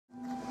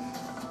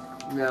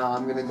No,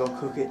 I'm gonna go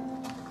cook it.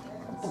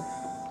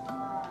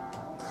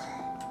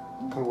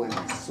 Put away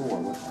my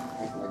sword. What the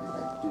heck? Why did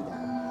I do that?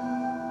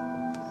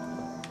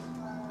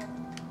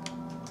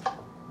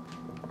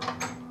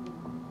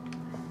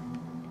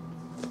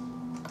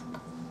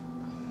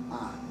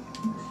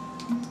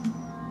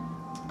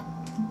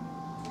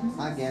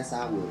 I guess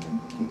I will. Okay,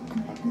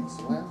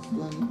 so what else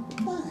do I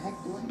need? What the heck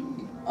do I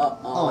need?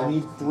 Oh, I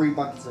need 3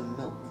 buckets of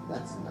milk.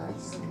 That's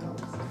nice, you know.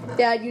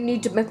 Yeah, you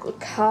need to milk a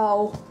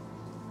cow.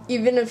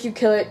 Even if you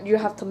kill it, you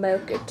have to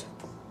milk it.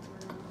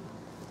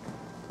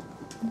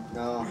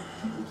 No,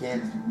 you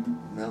can't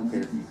milk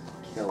it if you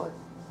kill it.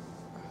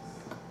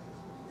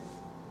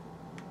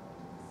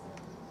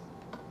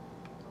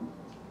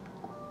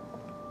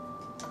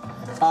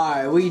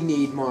 Alright, we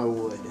need more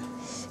wood.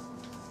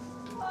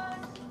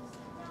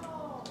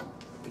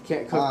 We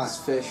can't cook this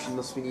fish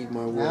unless we need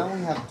more wood. Now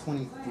we have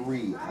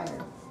 23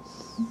 iron.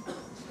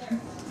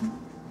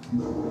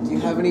 Do you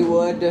have any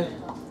wood?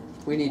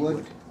 We need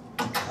wood.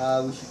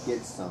 We should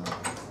get some.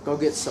 Go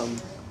get some.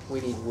 We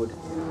need wood.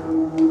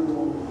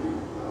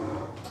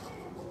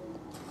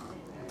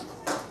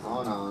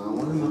 Oh no, I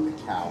want to milk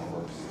a cow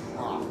first.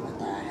 Oh, what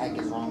the heck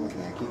is wrong with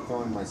me? I keep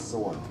throwing my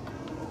sword.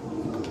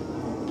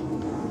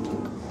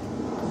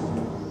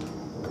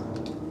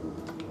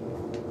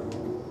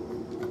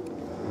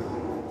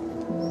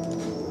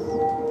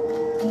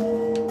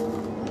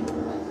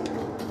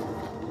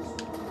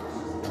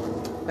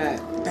 Bam,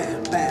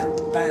 bam, bam,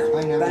 bam. I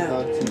never go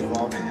too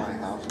far from my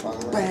house, by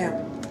the way. Bam,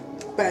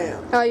 bam.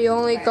 Oh, you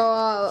only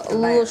go a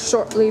little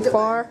shortly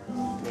far?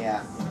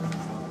 Yeah.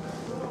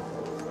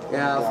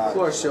 Yeah, of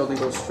course you only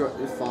go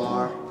shortly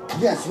far.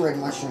 Yes, red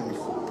mushrooms.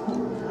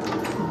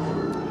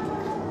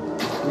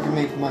 We can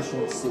make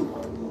mushroom soup.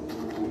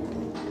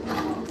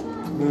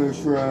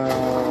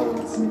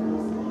 Mushrooms.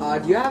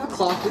 Do you have a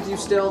clock with you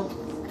still?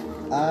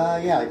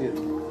 Yeah, I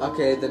do.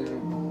 Okay,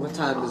 then what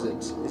time is it?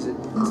 It's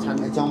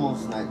time? It's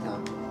almost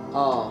nighttime.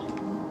 Oh.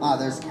 Ah,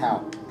 there's a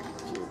cow.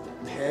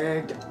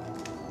 Pig.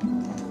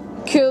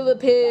 Kill the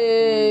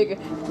pig.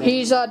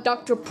 He's a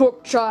Dr.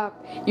 Porkchop.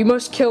 You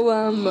must kill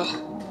him.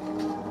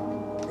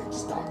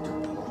 It's Dr.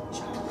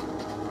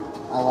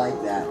 Porkchop. I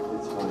like that.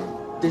 It's funny.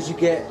 Did you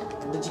get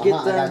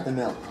I got the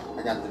milk.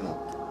 I got the milk.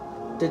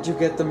 Did you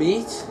get the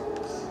meat?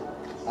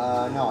 No,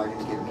 I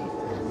didn't get meat.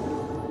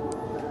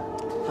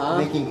 Huh?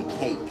 Making a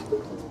cake.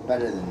 It's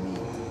better than meat.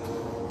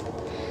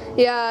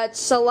 Yeah,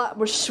 it's a lot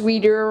more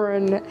sweeter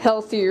and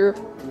healthier.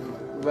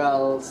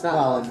 Well, it's not.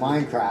 Well, in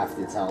Minecraft,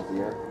 it's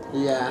healthier.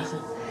 Yeah.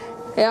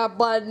 Yeah,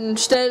 but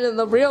instead in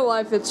the real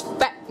life, it's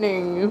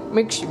fattening.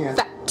 Makes you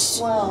fat.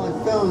 Well,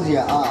 it fills you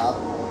up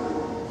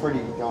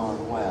pretty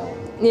darn well.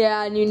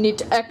 Yeah, and you need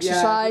to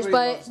exercise,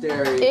 everybody but loves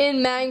dairy. in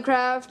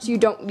Minecraft, you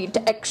don't need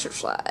to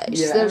exercise.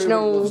 Yeah, There's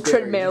no everybody loves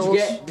dairy. treadmills.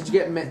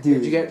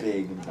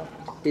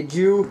 Did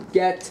you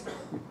get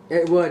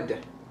wood?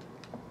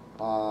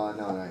 No,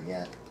 not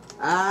yet.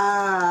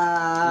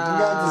 Ah. We can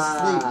go to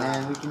sleep,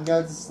 man. We can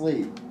go to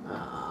sleep.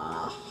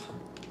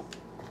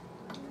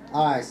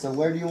 Alright, so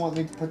where do you want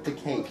me to put the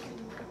cake?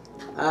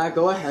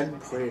 Go ahead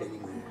and put it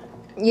anywhere.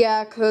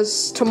 Yeah,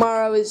 because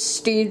tomorrow is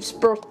Steve's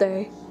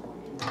birthday.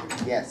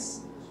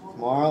 Yes.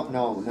 Tomorrow?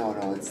 No.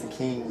 It's the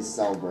king's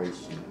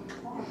celebration.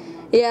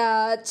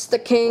 Yeah, it's the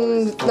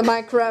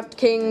Minecraft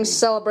King's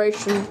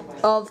celebration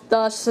of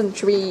the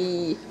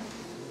century.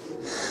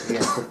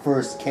 Yes, the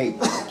first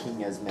cake that the king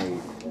has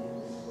made.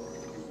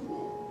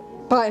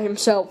 By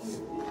himself.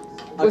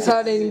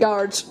 Without any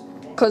guards.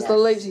 Because they're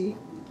lazy.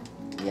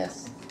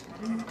 Yes.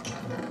 I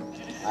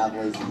have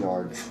lazy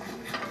guards.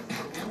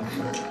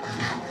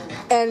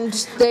 And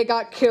they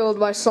got killed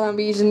by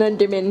zombies and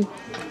Endermen.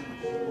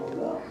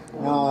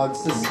 No,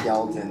 it's just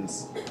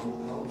skeletons.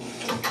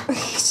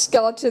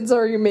 Skeletons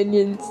are your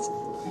minions.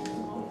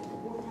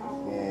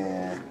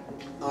 Yeah.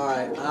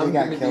 Alright, They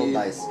got killed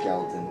by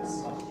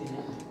skeletons.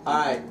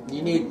 Alright,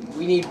 we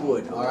need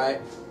wood,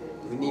 alright?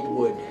 We need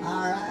wood.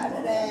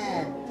 Alright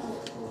then.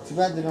 Too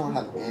bad they don't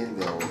have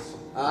anvils.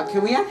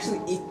 Can we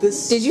actually eat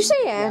this? Did you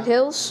say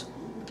anthills?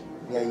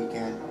 Yeah, you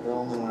can. They're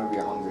only whenever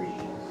you're hungry.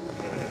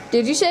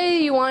 Did you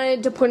say you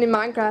wanted to put in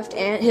Minecraft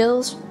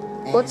anthills?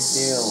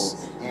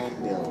 Anvils.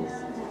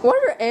 What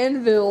are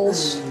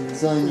anvils?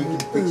 So you can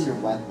fix your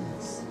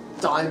weapons.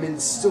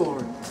 Diamond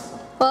sword.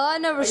 Well, I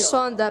never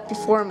saw that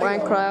before in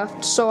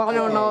Minecraft, so I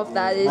don't know if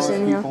that is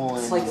in here.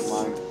 Most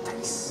people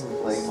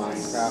play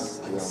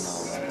Minecraft will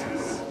know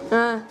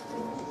that.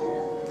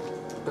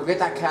 Go get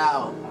that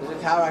cow. There's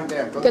a cow right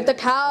there. Go Get the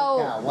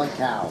cow. What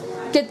cow?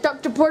 Get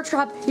Dr.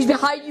 Porkchop. He's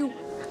behind you.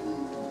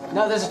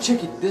 No, there's a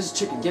chicken. There's a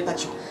chicken. Get that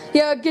chicken.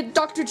 Yeah, get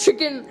Dr.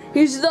 Chicken.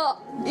 He's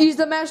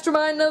the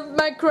mastermind of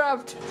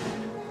Minecraft.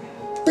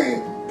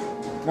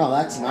 No,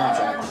 that's not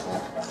actually.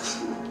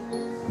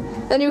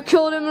 And you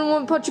killed him in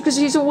one punch because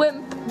he's a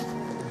wimp.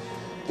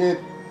 Dude,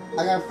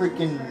 I got a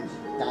freaking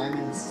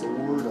diamond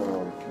sword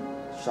of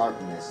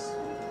sharpness.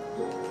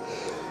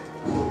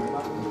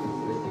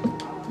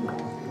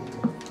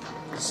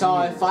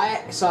 So if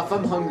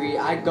I'm hungry,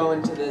 I go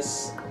into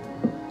this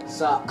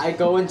So I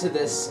go into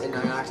this and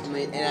I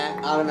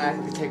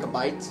automatically take a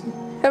bite.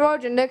 Hey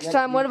Roger, next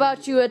time, what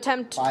about you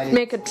attempt to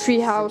make a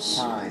tree house?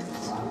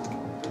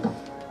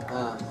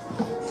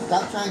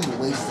 Stop trying to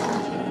waste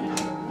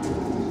energy.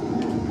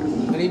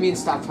 What do you mean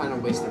stop trying to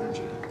waste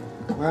energy?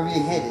 Wherever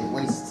you hit it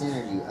wastes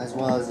energy, as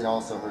well as it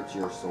also hurts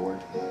your sword.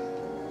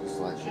 Just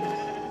to let you know.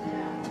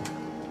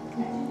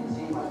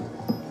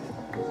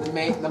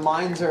 The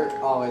mines are...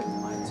 Oh wait, the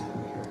mines are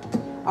over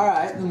here.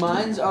 Alright, the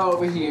mines are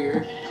over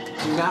here.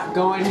 Do not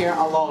go in here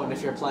alone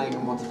if you're playing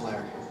in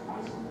multiplayer.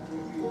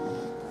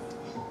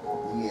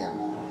 Yeah.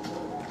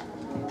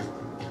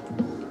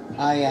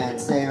 Oh yeah, and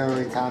save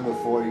every time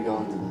before you go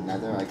into the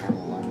nether. I kind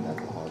of learned that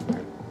the hard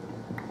way.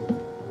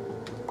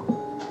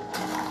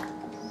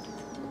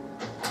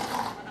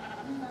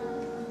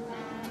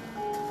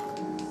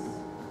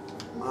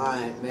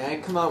 Alright, may I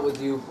come out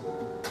with you?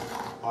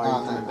 Or are you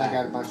coming back? I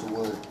got a bunch of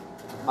wood.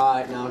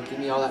 Alright, now give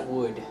me all that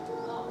wood.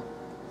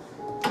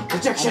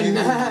 Rejection!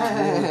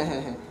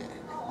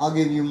 I'll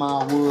give you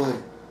my wood.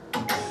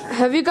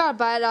 Have you got a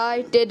bad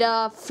eye? Did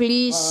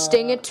fleas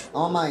sting it? I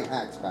want my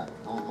axe back.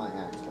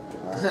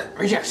 Right.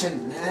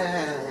 Rejection!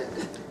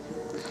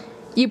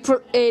 You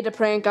ate a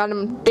prank on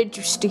him, did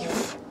you,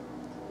 Steve?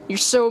 You're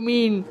so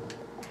mean.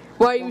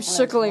 Why are you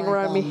circling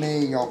around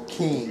me? Your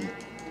king.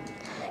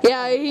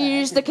 Yeah,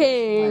 he's the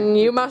king.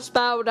 You must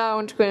bow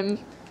down to him.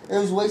 It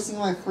was wasting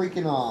my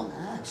freaking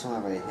axe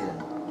whenever I hit him.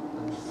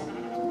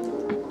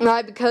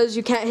 Why? Because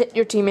you can't hit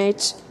your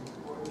teammates.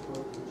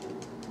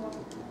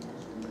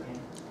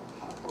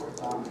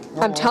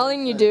 I'm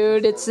telling you,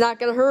 dude, it's not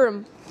gonna hurt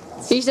him.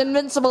 He's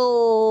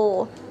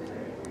invincible.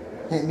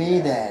 Hit me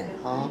then,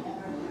 huh?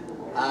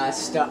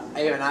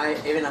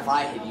 Even if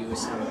I hit you,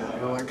 it's not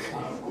gonna work.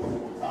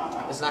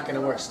 It's not gonna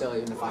work still,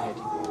 even if I hit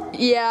you.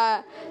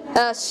 Yeah,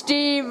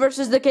 Steve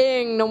versus the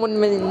king. No one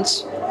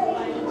wins.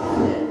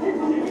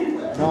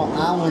 No,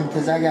 I win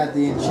because I got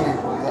the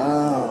enchant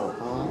bow,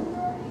 huh?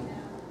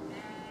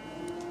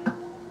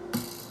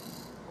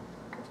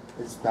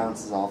 It just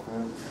bounces off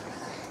him.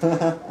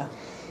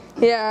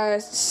 Yeah,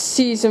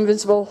 he's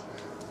invincible.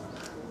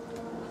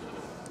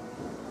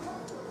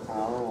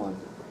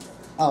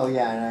 Oh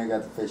yeah, and I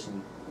got the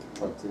fishing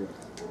hook too.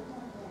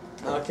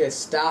 Okay,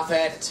 stop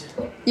it.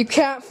 You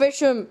can't fish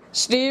him.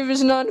 Steve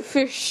is not a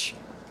fish.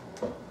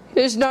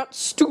 He's not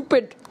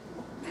stupid.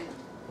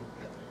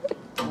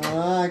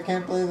 I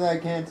can't believe that I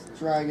can't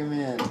drag him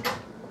in.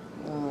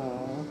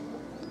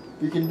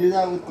 You can do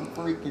that with the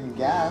freaking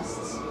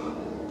ghasts.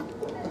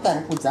 What the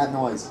heck was that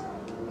noise?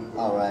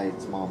 Oh right,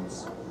 it's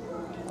Mom's.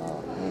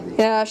 Maybe.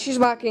 Yeah, she's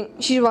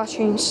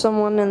watching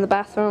someone in the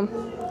bathroom.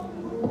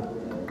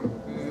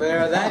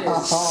 There, that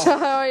is.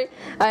 Sorry,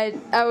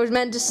 I was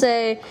meant to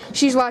say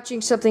she's watching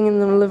something in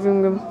the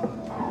living room.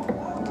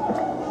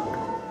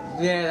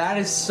 Yeah, that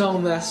is so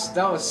messed.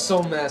 That was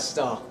so messed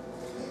up.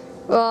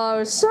 Well, I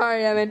was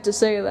sorry. I meant to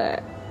say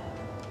that.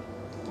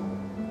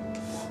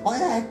 Why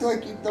the heck do I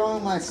keep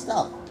throwing my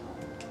stuff?